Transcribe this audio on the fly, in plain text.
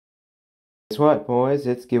Guess what, boys?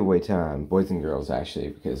 It's giveaway time. Boys and girls, actually,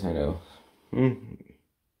 because I know. Do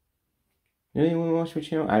anyone watch my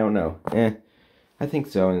channel? I don't know. I think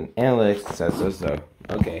so, and analytics says so.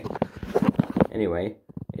 Okay. Anyway,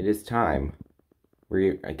 it is time.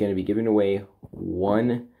 We're going to be giving away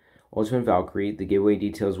one Ultimate Valkyrie. The giveaway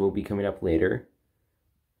details will be coming up later.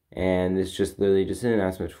 And it's just literally just an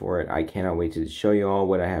announcement for it. I cannot wait to show you all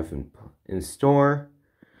what I have in store.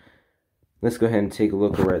 Let's go ahead and take a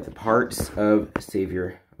look over at the parts of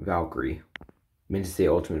Savior Valkyrie. I meant to say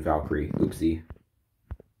Ultimate Valkyrie. Oopsie.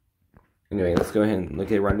 Anyway, let's go ahead and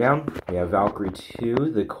look at a rundown. We have Valkyrie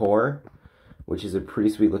 2, the core, which is a pretty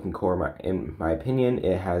sweet looking core in my opinion.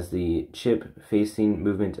 It has the chip facing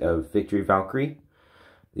movement of Victory Valkyrie.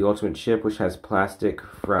 The ultimate chip, which has plastic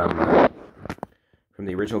from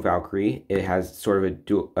the original Valkyrie. It has sort of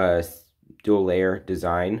a dual layer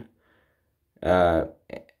design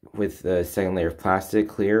with the second layer of plastic,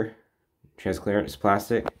 clear, transparent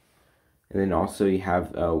plastic. And then also you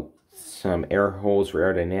have some air holes for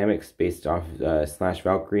aerodynamics based off Slash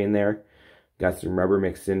Valkyrie in there. Got some rubber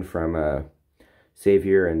mixed in from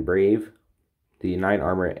Savior and Brave. The 9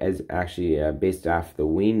 armor is actually based off the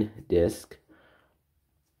Wing disc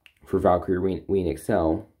for Valkyrie Wing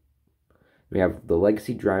XL. We have the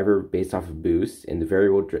Legacy driver based off of Boost, and the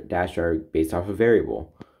variable dash driver based off of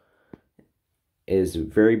Variable. It is a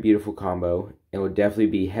very beautiful combo, and would definitely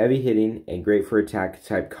be heavy hitting and great for attack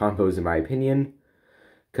type combos in my opinion.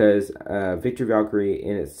 Because Victory Valkyrie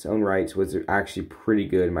in its own right was actually pretty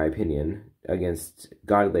good in my opinion against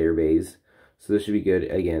God Layer Bays. So this should be good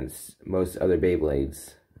against most other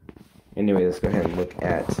Beyblades. Anyway, let's go ahead and look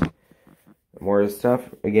at more of the stuff.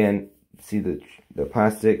 Again, see the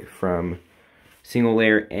plastic from single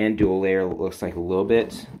layer and dual layer looks like a little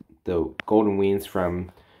bit. The golden wings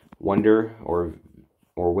from Wonder or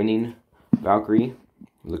Winning Valkyrie.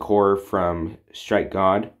 The core from Strike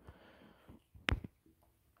God.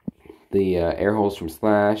 The air holes from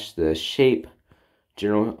Slash. The shape,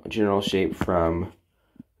 general shape from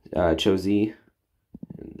Cho-Z.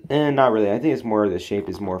 And not really. I think it's more, the shape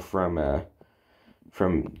is more from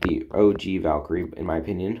the OG Valkyrie in my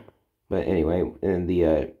opinion. But anyway, and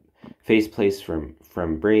the face plates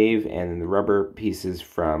from Brave, and then the rubber pieces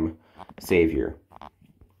from Savior.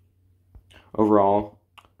 Overall,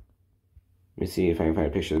 let me see if I can find a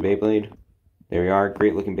picture of the Beyblade. There we are,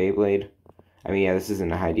 great looking Beyblade. I mean, yeah, this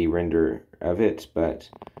isn't a high-D render of it, but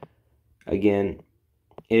again,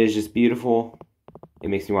 it is just beautiful. It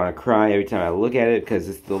makes me want to cry every time I look at it, because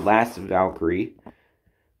it's the last Valkyrie.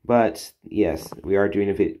 But, yes, we are doing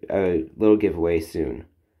a little giveaway soon.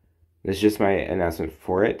 This is just my announcement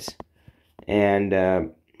for it.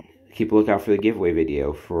 And keep a lookout for the giveaway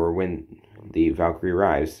video for when the Valkyrie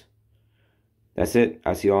arrives. That's it.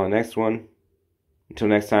 I'll see you all in the next one. Until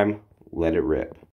next time, let it rip.